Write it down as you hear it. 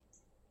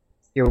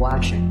You're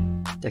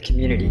watching The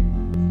Community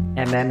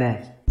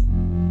MMA.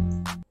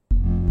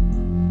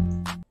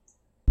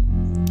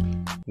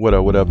 What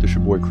up, what up? This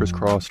your boy Chris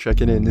Cross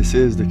checking in. This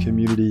is The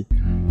Community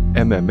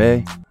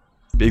MMA.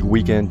 Big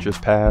weekend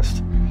just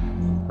passed,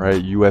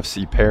 right?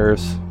 UFC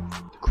Paris.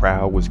 The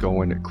crowd was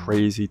going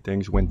crazy.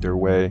 Things went their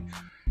way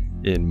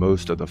in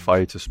most of the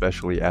fights,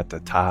 especially at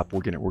the top.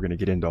 We're gonna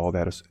get into all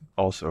that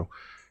also.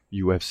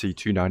 UFC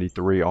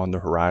 293 on the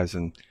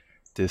horizon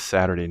this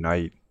Saturday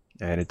night,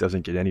 and it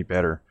doesn't get any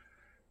better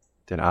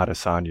than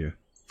Adesanya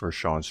versus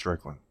Sean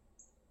Strickland.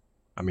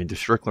 I mean, does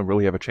Strickland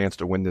really have a chance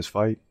to win this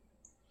fight?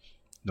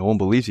 No one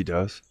believes he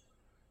does,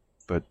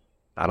 but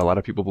not a lot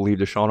of people believe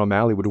that Sean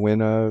O'Malley would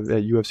win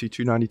at UFC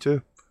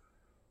 292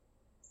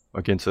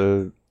 against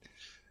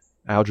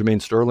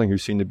Aljamain Sterling, who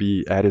seemed to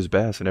be at his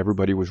best and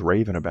everybody was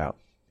raving about,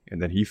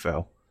 and then he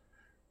fell.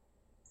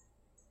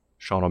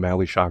 Sean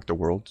O'Malley shocked the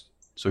world.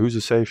 So who's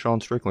to say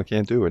Sean Strickland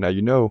can't do it? Now,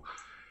 you know,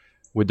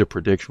 with the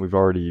prediction,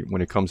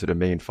 when it comes to the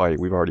main fight,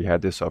 we've already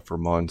had this up for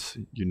months.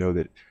 You know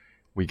that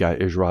we got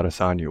Israel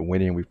Adesanya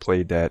winning. We've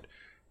played that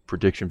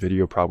prediction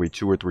video probably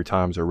 2 or 3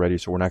 times already,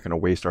 so we're not going to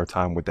waste our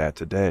time with that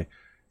today.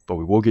 But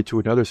we will get to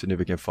another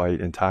significant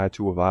fight in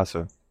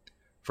Tuivasa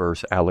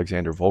versus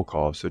Alexander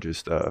Volkov. So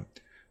just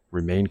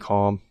remain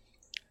calm.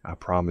 I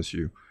promise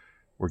you,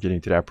 we're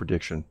getting to that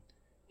prediction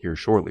here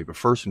shortly. But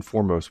first and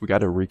foremost, we got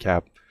to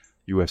recap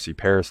UFC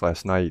Paris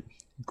last night.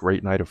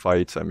 Great night of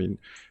fights. I mean,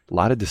 a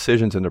lot of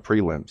decisions in the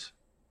prelims,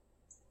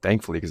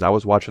 thankfully, because I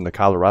was watching the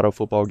Colorado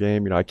football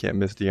game. You know, I can't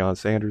miss Deion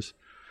Sanders.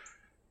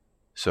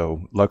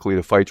 So luckily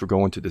the fights were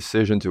going to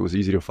decisions. It was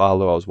easy to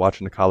follow. I was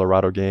watching the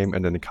Colorado game,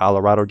 and then the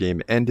Colorado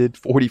game ended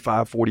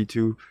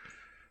 45-42.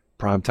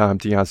 Primetime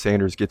Deion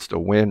Sanders gets the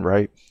win,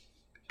 right?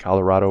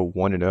 Colorado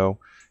 1-0.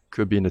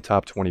 Could be in the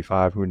top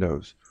 25. Who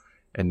knows?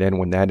 And then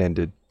when that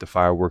ended, the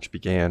fireworks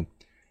began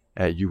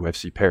at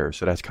UFC Paris.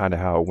 So that's kind of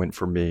how it went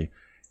for me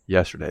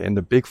yesterday. And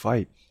the big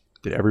fight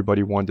that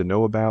everybody wanted to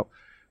know about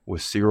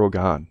was Cyril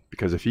Gane.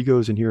 Because if he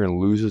goes in here and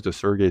loses to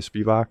Sergey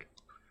Spivac,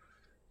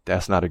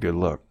 that's not a good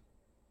look.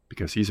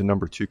 Because he's a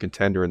number 2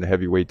 contender in the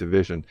heavyweight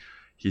division.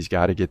 He's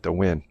got to get the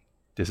win.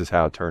 This is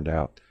how it turned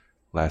out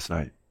last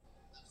night.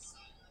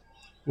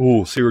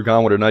 Ooh, Cyril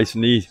Gane with a nice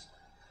knee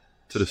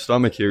to the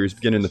stomach here. He's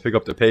beginning to pick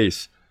up the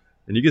pace.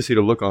 And you can see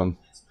the look on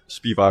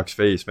Spivac's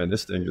face, man.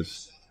 This thing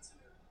is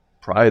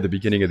probably the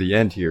beginning of the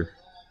end here.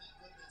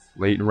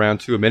 Late in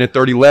round 2,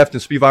 1:30 left,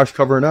 and Spivac's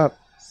covering up.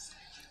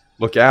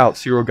 Look out.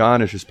 Cyril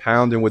Gane is just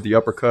pounding with the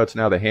uppercuts.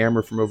 Now the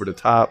hammer from over the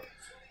top.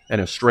 And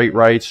a straight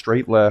right,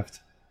 straight left.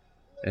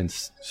 And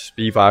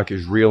Spivac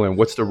is reeling.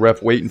 What's the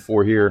ref waiting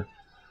for here?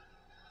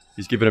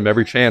 He's giving him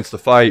every chance to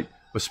fight.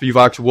 But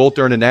Spivac's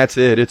wilting, and that's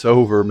it. It's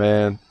over,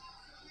 man.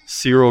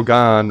 Cyril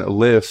Gane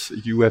lifts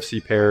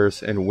UFC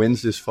Paris and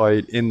wins this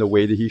fight in the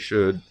way that he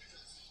should.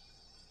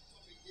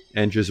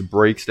 And just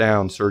breaks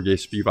down Sergey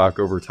Spivac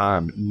over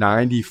time.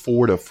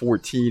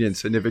 94-14 in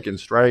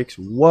significant strikes.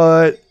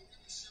 What?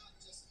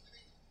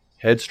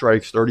 Head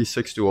strikes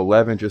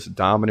 36-11. Just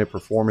dominant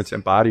performance,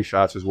 and body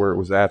shots is where it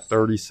was at,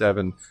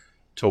 37-1.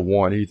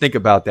 And you think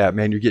about that,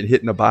 man. You're getting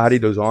hit in the body.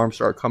 Those arms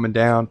start coming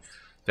down.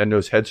 Then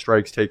those head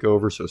strikes take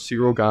over. So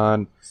Cyril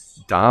Gane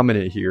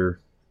dominant here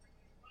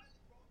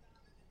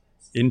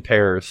in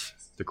Paris.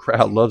 The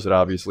crowd loves it,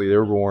 obviously.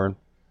 They're roaring.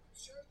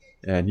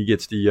 And he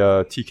gets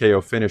the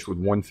TKO finish with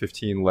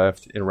 1:15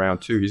 left in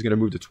round 2. He's going to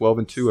move to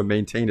 12-2 and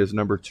maintain his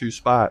number 2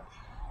 spot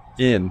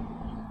in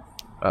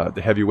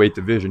the heavyweight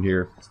division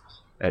here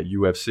at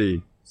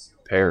UFC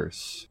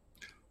Paris.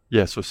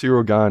 Yeah, so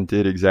Cyril Gane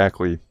did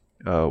exactly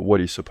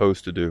what he's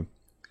supposed to do,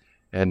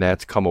 and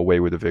that's come away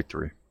with a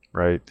victory,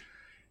 right?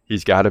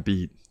 He's got to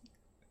beat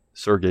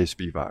Sergey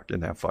Spivac in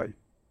that fight.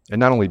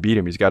 And not only beat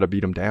him, he's got to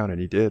beat him down, and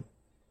he did,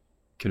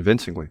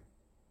 convincingly.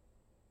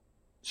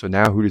 So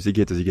now who does he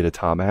get? Does he get a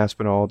Tom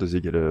Aspinall? Does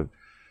he get a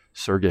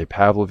Sergey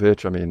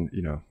Pavlovich? I mean,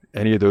 you know,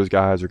 any of those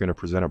guys are going to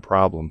present a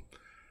problem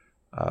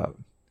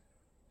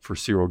for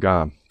Cyril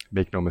Gane.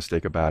 Make no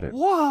mistake about it.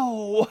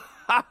 Whoa!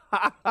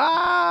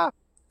 I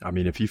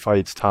mean, if he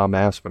fights Tom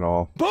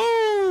Aspinall,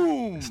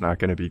 Boom! it's not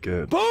going to be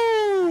good.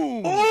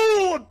 Boom!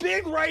 Oh, a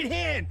big right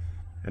hand!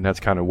 And that's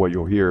kind of what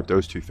you'll hear if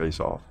those two face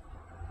off.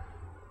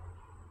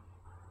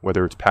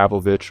 Whether it's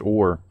Pavlovich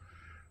or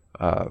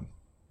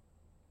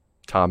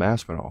Tom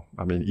Aspinall.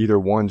 I mean, either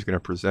one's going to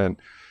present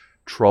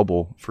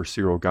trouble for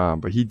Cyril Gane.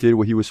 But he did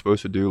what he was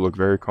supposed to do, look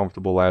very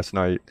comfortable last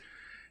night.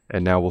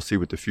 And now we'll see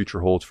what the future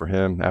holds for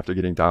him. After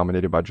getting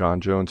dominated by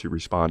John Jones, he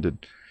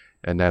responded.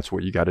 And that's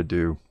what you got to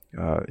do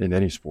in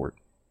any sport,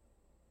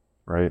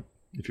 right?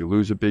 If you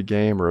lose a big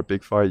game or a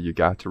big fight, you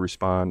got to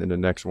respond in the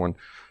next one.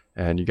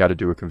 And you got to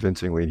do it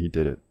convincingly, and he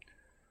did it.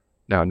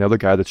 Now, another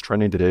guy that's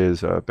trending today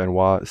is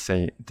Benoit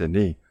Saint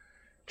Denis.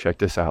 Check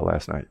this out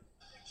last night.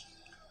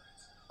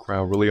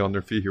 Crowd really on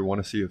their feet here.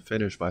 Want to see a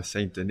finish by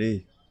Saint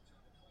Denis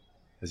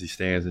as he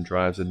stands and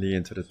drives a knee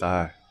into the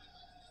thigh.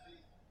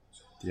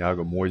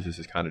 Thiago Moises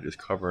is kind of just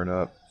covering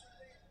up,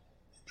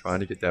 trying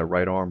to get that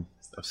right arm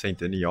of Saint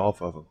Denis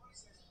off of him.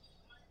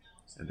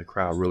 And the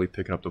crowd really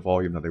picking up the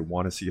volume. Now they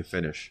want to see a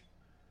finish.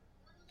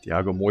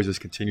 Thiago Moises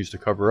continues to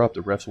cover up.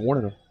 The ref's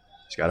warning him.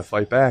 He's got to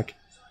fight back.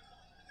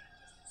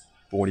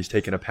 But when he's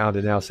taking a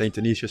pounding now, St.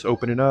 Denis just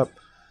opening up.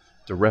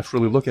 The ref's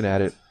really looking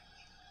at it.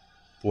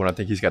 But I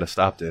think he's got to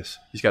stop this.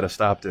 He's got to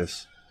stop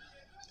this.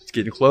 It's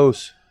getting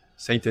close.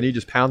 St. Denis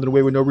just pounding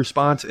away with no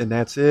response, and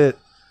that's it.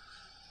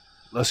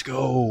 Let's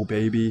go,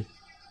 baby.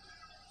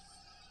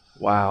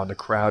 Wow, the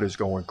crowd is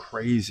going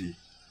crazy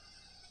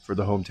for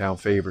the hometown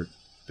favorite,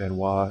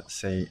 Benoit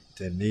St.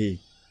 Denis,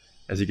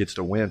 as he gets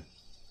the win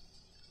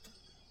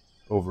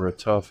over a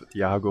tough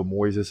Thiago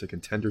Moises, a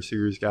Contender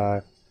Series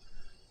guy.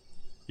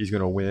 He's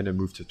going to win and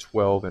move to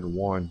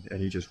 12-1,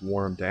 and he just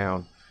wore him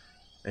down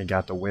and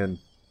got the win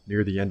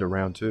near the end of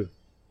round 2.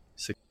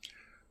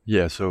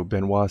 Yeah, so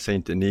Benoit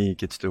St. Denis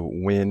gets the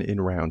win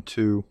in round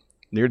 2,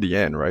 near the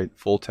end, right?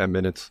 Full 10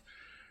 minutes.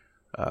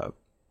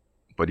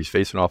 But he's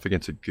facing off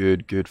against a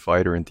good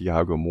fighter in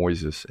Thiago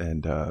Moises,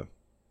 and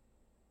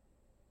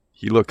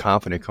he looked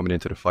confident coming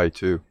into the fight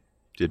too,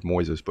 did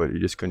Moises, but he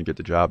just couldn't get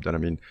the job done. I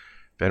mean,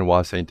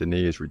 Benoit St.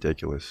 Denis is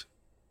ridiculous.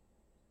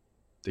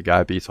 The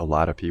guy beats a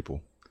lot of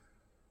people.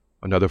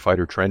 Another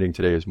fighter trending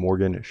today is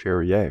Morgan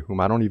Charrier, whom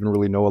I don't even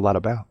really know a lot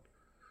about,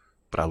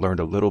 but I learned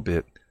a little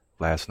bit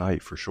last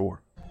night for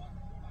sure.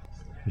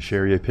 And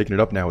Charrier picking it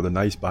up now with a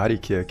nice body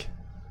kick.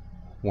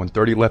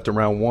 130 left in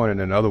round 1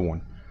 and another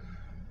one.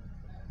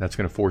 That's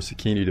going to force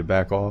Zucchini to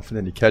back off, and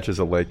then he catches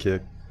a leg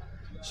kick.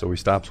 So he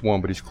stops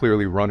one, but he's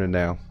clearly running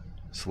now,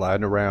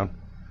 sliding around,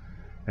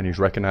 and he's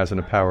recognizing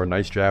the power.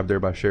 Nice jab there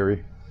by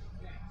Sherry.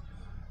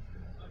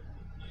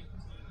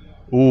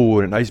 Ooh,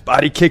 and a nice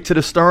body kick to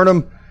the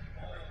sternum.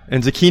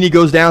 And Zucchini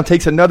goes down,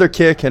 takes another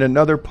kick and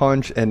another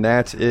punch, and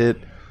that's it.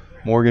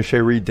 Morgan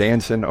Sherry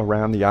dancing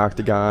around the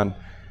octagon.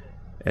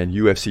 And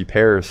UFC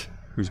Paris,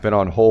 who's been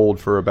on hold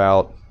for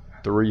about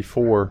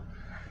 3-4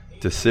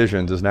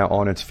 decisions, is now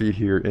on its feet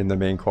here in the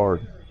main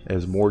card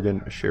as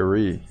Morgan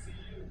Sherry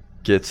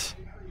gets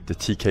the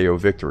TKO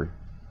victory.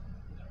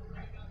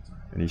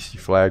 And you see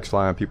flags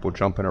flying, people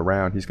jumping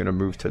around. He's going to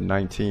move to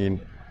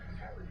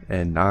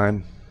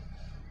 19-9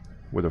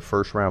 with a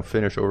first round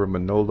finish over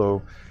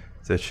Manolo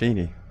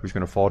Cecchini, who's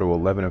going to fall to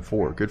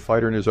 11-4. Good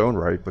fighter in his own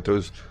right, but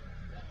those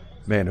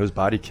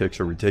body kicks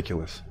are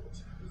ridiculous.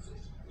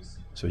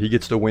 So he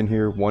gets the win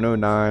here.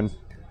 109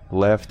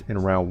 left in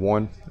round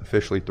 1.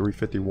 Officially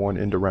 351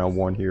 into round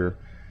 1 here.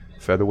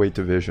 Featherweight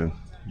division,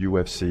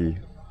 UFC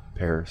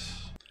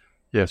Paris.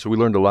 Yeah, so we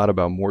learned a lot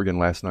about Morgan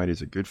last night.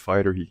 He's a good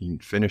fighter. He can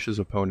finish his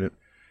opponent,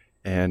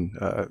 and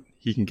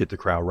he can get the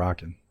crowd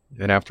rocking.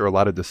 And after a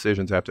lot of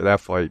decisions after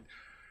that fight,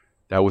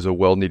 that was a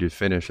well-needed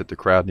finish that the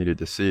crowd needed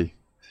to see.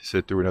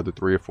 Sit through another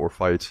 3 or 4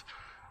 fights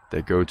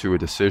that go to a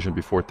decision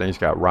before things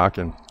got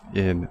rocking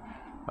in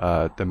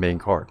the main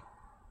card.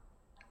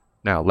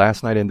 Now,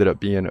 last night ended up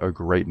being a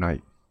great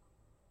night.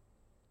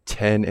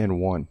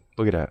 10-1.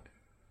 Look at that.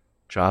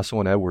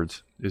 Jocelyn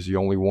Edwards is the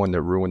only one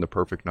that ruined the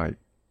perfect night.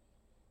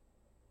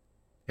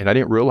 And I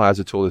didn't realize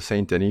it until the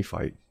St. Denis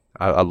fight.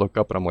 I look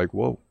up and I'm like,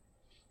 whoa,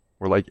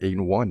 we're like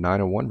 8-1,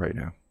 9-1 right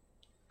now.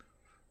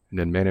 And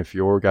then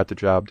Manafiore got the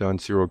job done.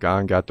 Cyril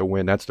Gane got the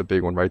win. That's the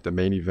big one, right? The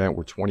main event.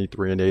 We're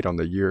 23-8 on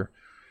the year.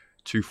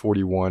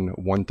 241,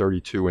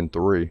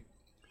 132-3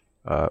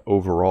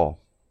 overall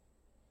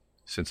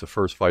since the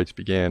first fights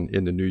began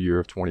in the new year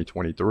of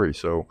 2023.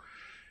 So,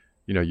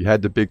 you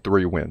had the big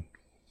 3 win.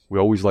 We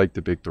always like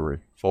the big 3.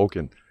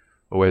 Volkov,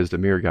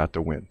 Oezdemir got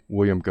the win.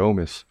 William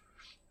Gomez,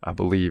 I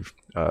believe.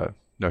 No,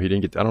 he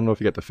didn't get. I don't know if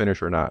he got the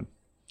finish or not.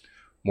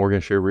 Morgan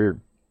Charrier,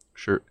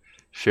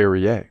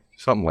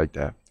 something like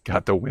that,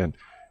 got the win.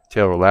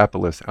 Taylor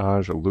Lapalus,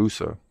 Ange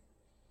Alusa,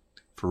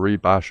 Fareed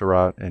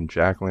Basharat, and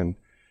Jacqueline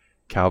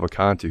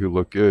Calvacanti, who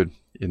looked good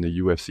in the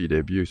UFC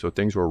debut. So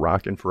things were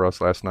rocking for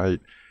us last night.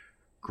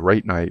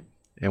 Great night,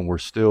 and we're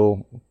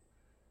still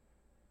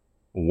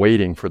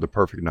waiting for the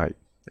perfect night.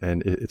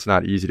 And it's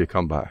not easy to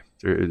come by.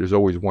 There's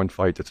always one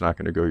fight that's not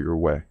going to go your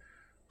way.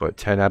 But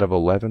 10 out of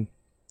 11,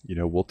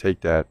 we'll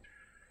take that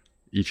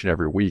each and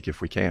every week if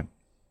we can.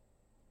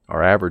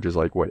 Our average is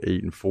like,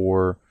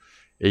 8-4,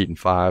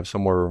 8-5,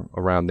 somewhere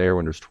around there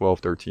when there's 12,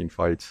 13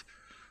 fights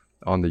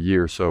on the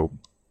year. So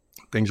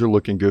things are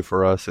looking good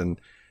for us, and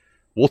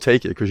we'll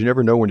take it because you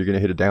never know when you're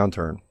going to hit a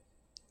downturn.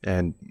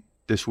 And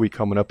this week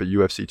coming up at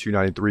UFC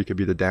 293 could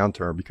be the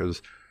downturn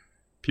because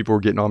people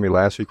were getting on me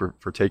last week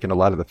for taking a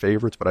lot of the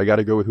favorites, but I got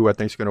to go with who I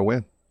think is going to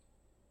win.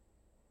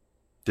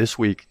 This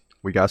week,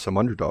 we got some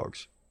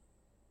underdogs.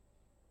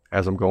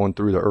 As I'm going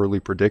through the early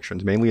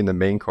predictions, mainly in the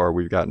main card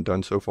we've gotten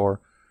done so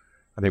far,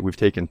 I think we've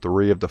taken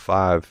 3 of the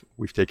 5.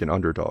 We've taken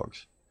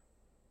underdogs.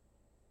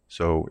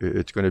 So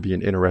it's going to be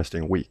an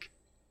interesting week.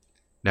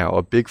 Now,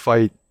 a big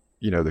fight,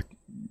 the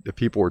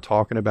people we're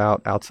talking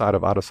about outside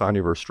of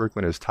Adesanya versus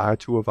Strickland is Tai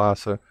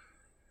Tuivasa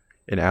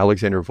and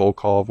Alexander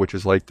Volkov, which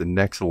is like the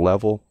next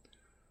level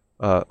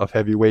of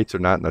heavyweights.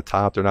 They're not in the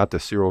top. They're not the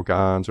Cyril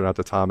Ganes. They're not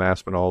the Tom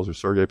Aspinalls or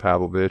Sergey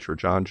Pavlovich or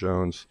John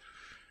Jones.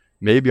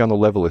 Maybe on the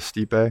level of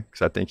Stipe,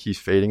 because I think he's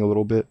fading a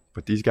little bit.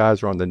 But these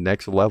guys are on the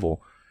next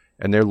level,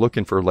 and they're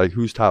looking for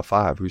who's top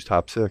 5, who's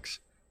top 6.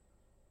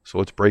 So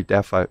let's break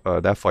that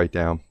fight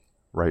down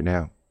right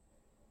now.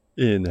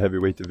 In the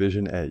heavyweight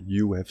division at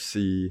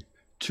UFC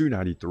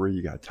 293,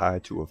 you got Tai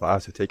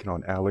Tuivasa taking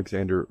on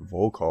Alexander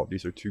Volkov.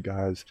 These are two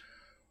guys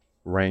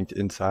ranked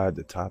inside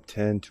the top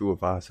 10.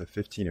 Tuivasa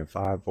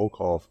 15-5,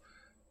 Volkov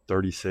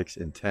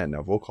 36-10.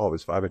 Now Volkov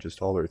is 5 inches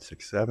taller at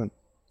 6'7".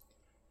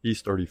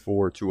 He's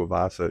 34.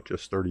 Tuivasa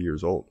just 30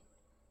 years old.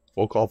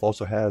 Volkov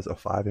also has a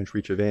 5-inch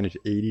reach advantage,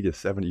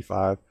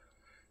 80-75.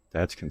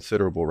 That's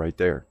considerable right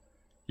there.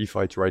 He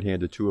fights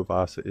right-handed.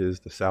 Tuivasa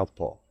is the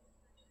southpaw.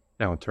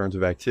 Now in terms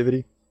of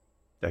activity,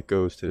 that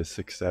goes to the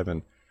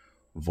 6'7".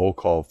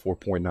 Volkov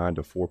 4.9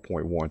 to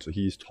 4.1. So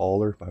he's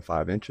taller by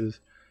 5 inches.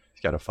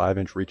 He's got a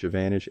 5-inch reach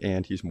advantage,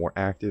 and he's more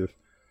active.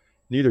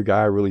 Neither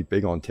guy really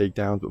big on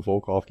takedowns, but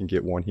Volkov can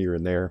get one here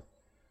and there.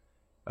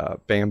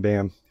 Bam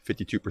Bam,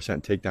 52%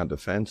 takedown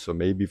defense, so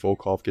maybe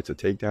Volkov gets a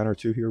takedown or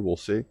two here. We'll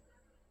see.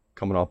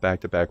 Coming off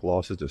back-to-back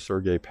losses to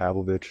Sergey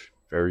Pavlovich,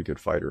 very good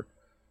fighter.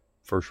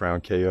 First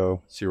round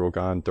KO,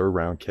 Gane, third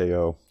round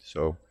KO.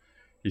 So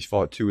he's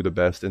fought two of the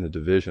best in the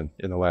division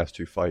in the last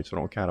two fights, so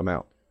don't count him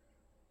out.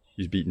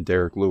 He's beaten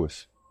Derek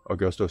Lewis,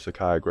 Augusto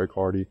Sakai, Greg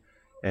Hardy,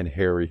 and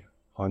Harry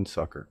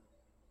Hunsucker.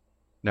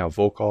 Now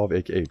Volkov,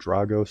 a.k.a.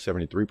 Drago,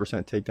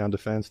 73% takedown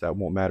defense. That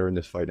won't matter in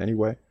this fight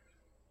anyway.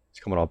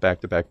 He's coming off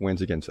back-to-back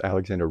wins against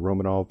Alexander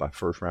Romanov by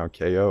first-round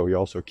KO. He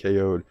also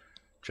KO'd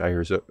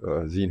Jair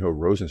Zinho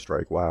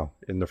Rosenstrike, wow,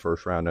 in the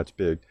first round. That's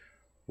big.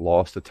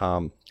 Lost to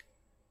Tom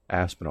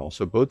Aspinall.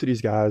 So both of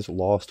these guys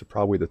lost to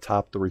probably the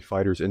top 3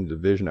 fighters in the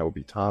division. That would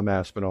be Tom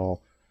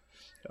Aspinall,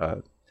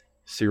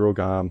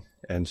 Gane,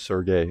 and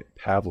Sergey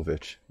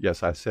Pavlovich.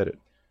 Yes, I said it.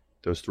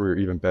 Those 3 are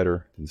even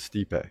better than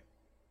Stipe.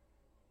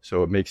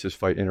 So it makes this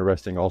fight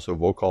interesting. Also,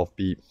 Volkov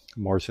beat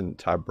Marcin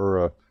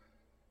Tybura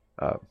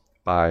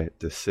by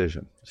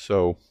decision.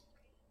 So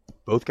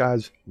both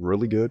guys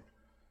really good.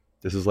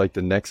 This is like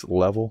the next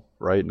level,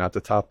 right? Not the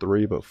top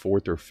 3, but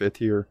 4th or 5th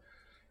here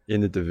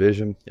in the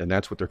division. And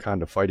that's what they're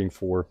kind of fighting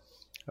for,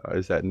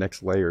 is that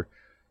next layer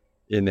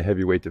in the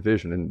heavyweight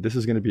division. And this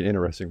is going to be an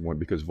interesting one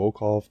because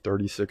Volkov,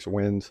 36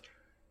 wins,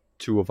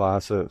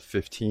 Tuivasa,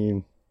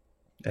 15.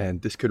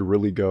 And this could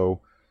really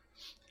go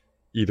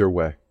either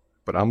way.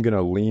 But I'm going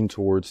to lean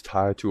towards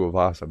Tai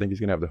Tuivasa. I think he's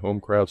going to have the home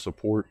crowd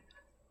support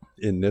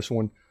in this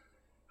one.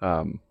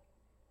 And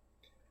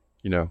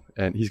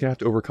he's going to have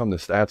to overcome the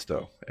stats,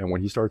 though. And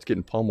when he starts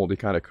getting pummeled, he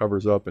kind of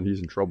covers up and he's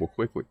in trouble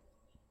quickly.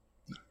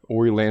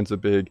 Or he lands a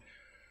big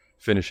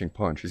finishing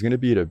punch. He's going to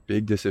be at a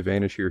big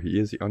disadvantage here. He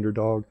is the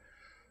underdog.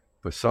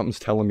 But something's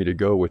telling me to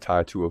go with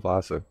Tai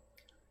Tuivasa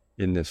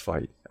in this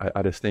fight.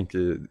 I just think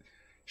the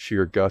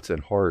sheer guts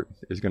and heart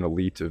is going to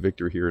lead to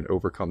victory here and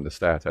overcome the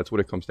stats. That's what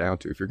it comes down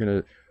to. If you're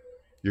going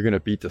to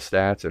beat the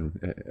stats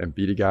and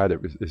beat a guy that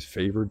is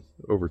favored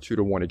over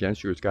 2-1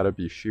 against you, it's got to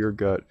be sheer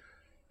gut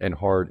and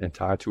heart, and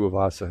Tai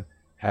Tuivasa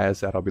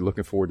has that. I'll be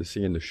looking forward to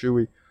seeing the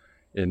Shui.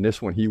 In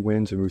this one, he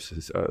wins and moves to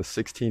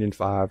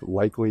 16-5,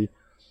 likely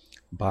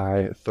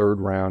by 3rd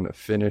round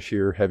finish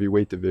here,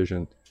 heavyweight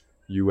division,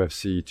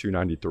 UFC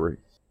 293.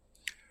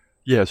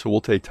 Yeah, so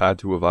we'll take Tai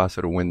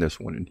Tuivasa to win this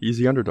one, and he's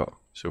the underdog.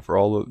 So for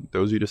all of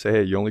those of you to say,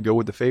 hey, you only go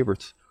with the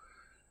favorites,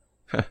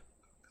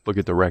 look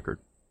at the record.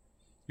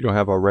 You don't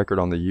have our record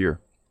on the year.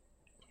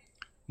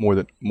 More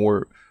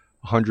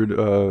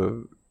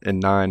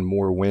 109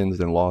 more wins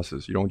than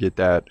losses. You don't get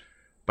that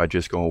by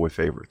just going with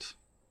favorites.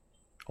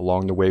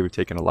 Along the way, we've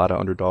taken a lot of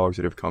underdogs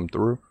that have come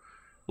through.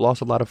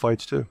 Lost a lot of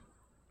fights too.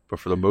 But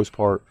for the most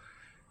part,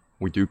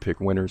 we do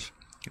pick winners.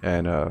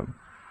 And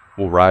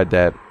we'll ride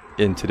that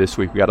into this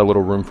week. We got a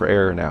little room for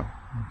error now.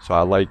 So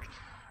I like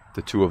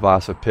the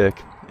Tuivasa pick.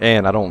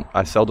 And I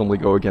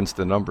seldomly go against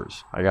the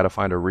numbers. I got to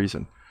find a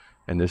reason.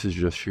 And this is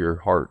just sheer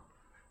heart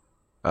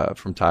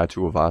from Tai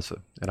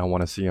Tuivasa. And I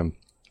want to see him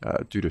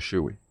do the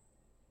Shui.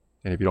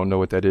 And if you don't know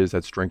what that is,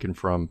 that's drinking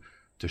from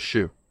the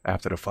shoe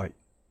after the fight.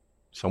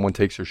 Someone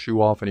takes their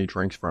shoe off and he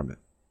drinks from it.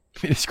 I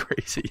mean, it's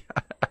crazy.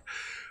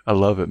 I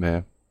love it,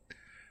 man.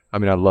 I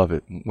mean, I love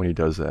it when he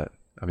does that.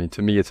 I mean,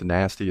 to me, it's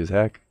nasty as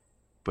heck,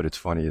 but it's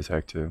funny as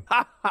heck, too.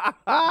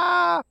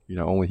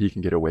 Only he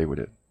can get away with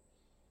it.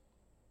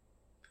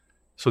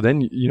 So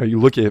then, you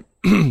look at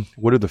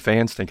what are the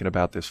fans thinking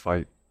about this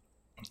fight?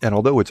 And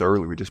although it's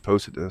early, we just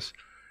posted this,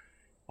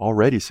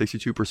 already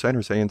 62%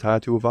 are saying Tai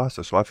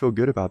Tuivasa, so I feel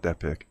good about that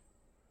pick.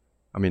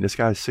 I mean, this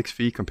guy's 6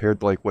 feet compared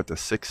to the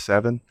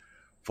 6'7"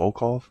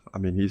 Volkov. I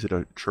mean, he's at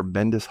a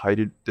tremendous height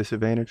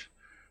disadvantage,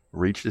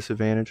 reach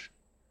disadvantage.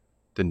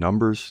 The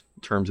numbers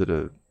in terms of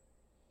the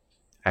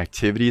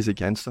activities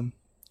against him,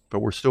 but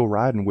we're still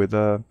riding with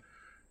Tai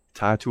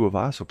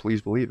Tuivasa.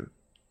 Please believe it.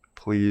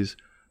 Please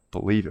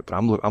believe it. But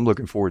I'm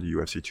looking forward to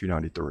UFC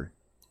 293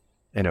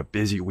 and a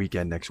busy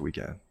weekend next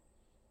weekend.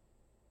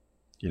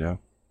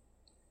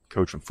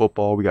 Coaching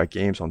football. We got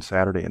games on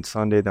Saturday and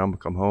Sunday. Then I'm going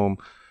to come home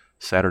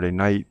Saturday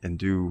night and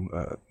do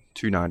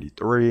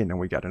 293. And then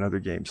we got another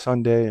game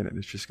Sunday. And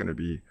it's just going to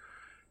be,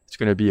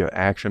 an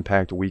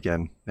action-packed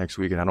weekend next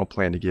weekend. I don't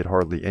plan to get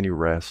hardly any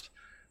rest.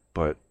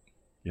 But,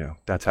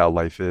 that's how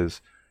life is.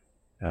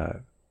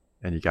 And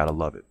you got to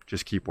love it.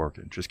 Just keep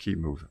working. Just keep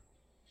moving.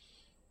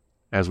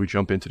 As we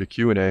jump into the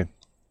Q&A,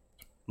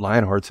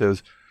 Lionheart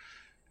says,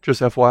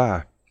 Just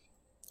FYI,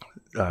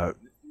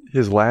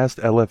 his last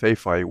LFA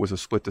fight was a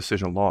split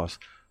decision loss,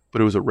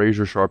 but it was a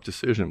razor sharp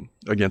decision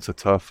against a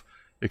tough,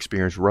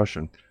 experienced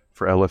Russian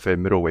for LFA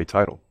middleweight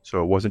title.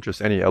 So it wasn't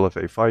just any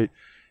LFA fight.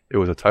 It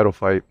was a title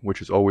fight,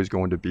 which is always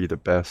going to be the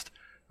best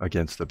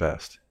against the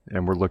best.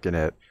 And we're looking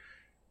at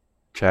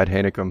Chad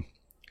Hannicum.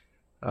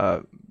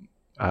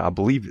 I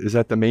believe, is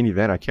that the main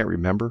event? I can't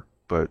remember,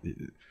 but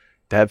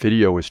that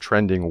video is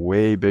trending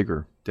way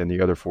bigger than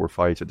the other 4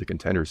 fights at the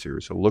Contender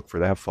Series. So look for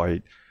that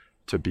fight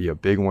to be a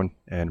big one,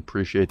 and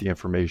appreciate the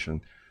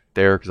information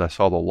there, because I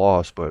saw the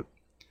loss, but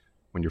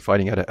when you're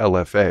fighting at a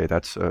LFA,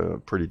 that's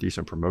a pretty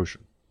decent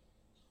promotion.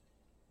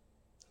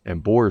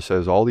 And Boer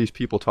says, all these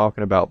people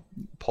talking about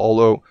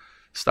Paulo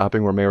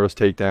stopping Romero's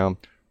takedown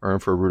are in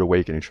for a rude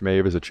awakening.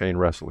 Chimaev is a chain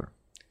wrestler.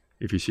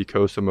 If you see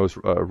Costa's most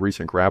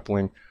recent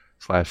grappling /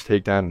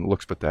 takedown, it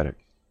looks pathetic.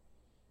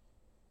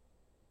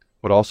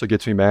 What also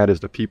gets me mad is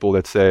the people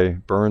that say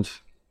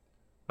Burns,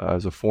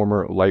 as a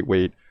former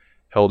lightweight,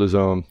 held his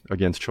own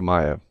against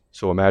Chimaev.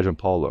 So imagine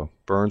Paulo.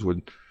 Burns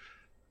would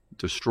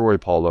destroy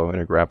Paulo in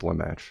a grappling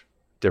match.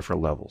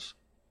 Different levels.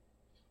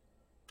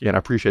 Yeah, and I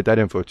appreciate that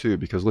info too,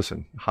 because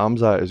listen,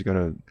 Hamza is going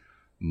to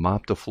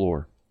mop the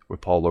floor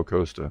with Paulo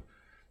Costa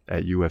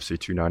at UFC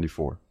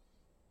 294.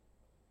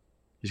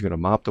 He's going to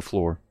mop the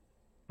floor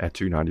at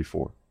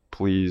 294.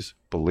 Please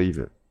believe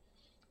it.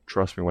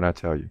 Trust me when I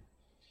tell you.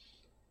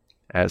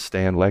 As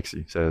Stan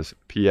Lexi says,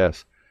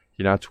 P.S.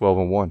 He's not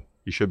 12-1.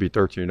 He should be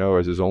 13-0,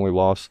 as his only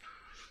loss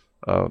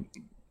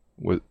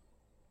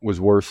was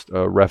worst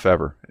ref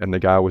ever. And the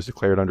guy was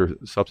declared under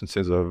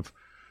substances of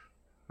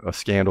a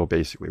scandal,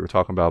 basically. We're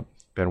talking about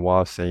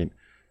Benoit Saint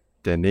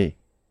Denis.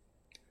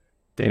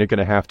 Dana going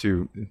to have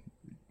to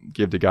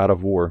give the God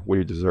of War what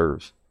he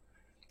deserves.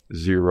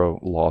 0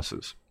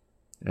 losses.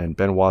 And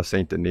Benoit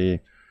Saint Denis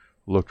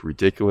looked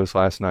ridiculous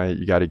last night.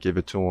 You got to give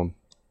it to him.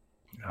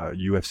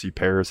 UFC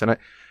Paris. And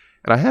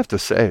I have to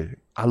say,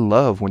 I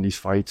love when these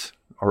fights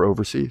are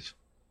overseas.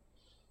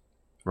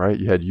 Right?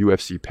 You had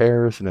UFC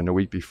Paris, and then the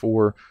week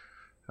before,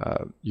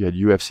 you had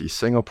UFC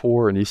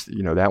Singapore, and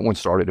that one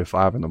started at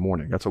 5 in the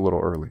morning. That's a little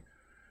early.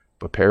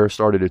 But Paris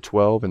started at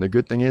 12, and the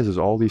good thing is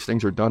all these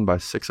things are done by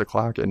 6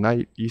 o'clock at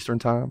night Eastern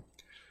time.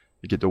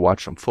 You get to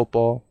watch some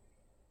football,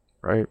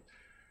 right?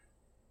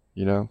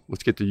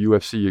 Let's get the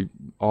UFC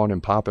on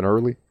and popping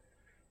early,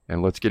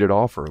 and let's get it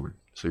off early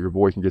so your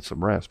boy can get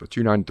some rest. But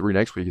 293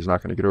 next week is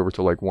not going to get over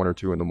till like 1 or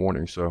 2 in the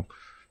morning, so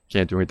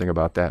can't do anything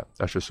about that.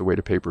 That's just the way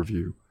the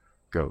pay-per-view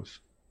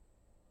goes.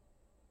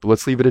 But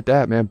let's leave it at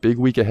that, man. Big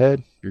week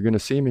ahead. You're going to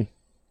see me.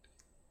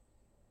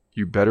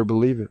 You better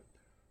believe it.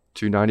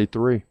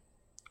 293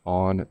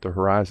 on the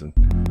horizon.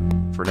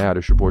 For now,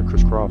 this is your boy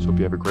Chris Cross. Hope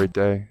you have a great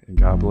day, and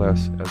God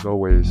bless. As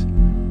always,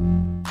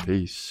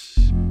 peace.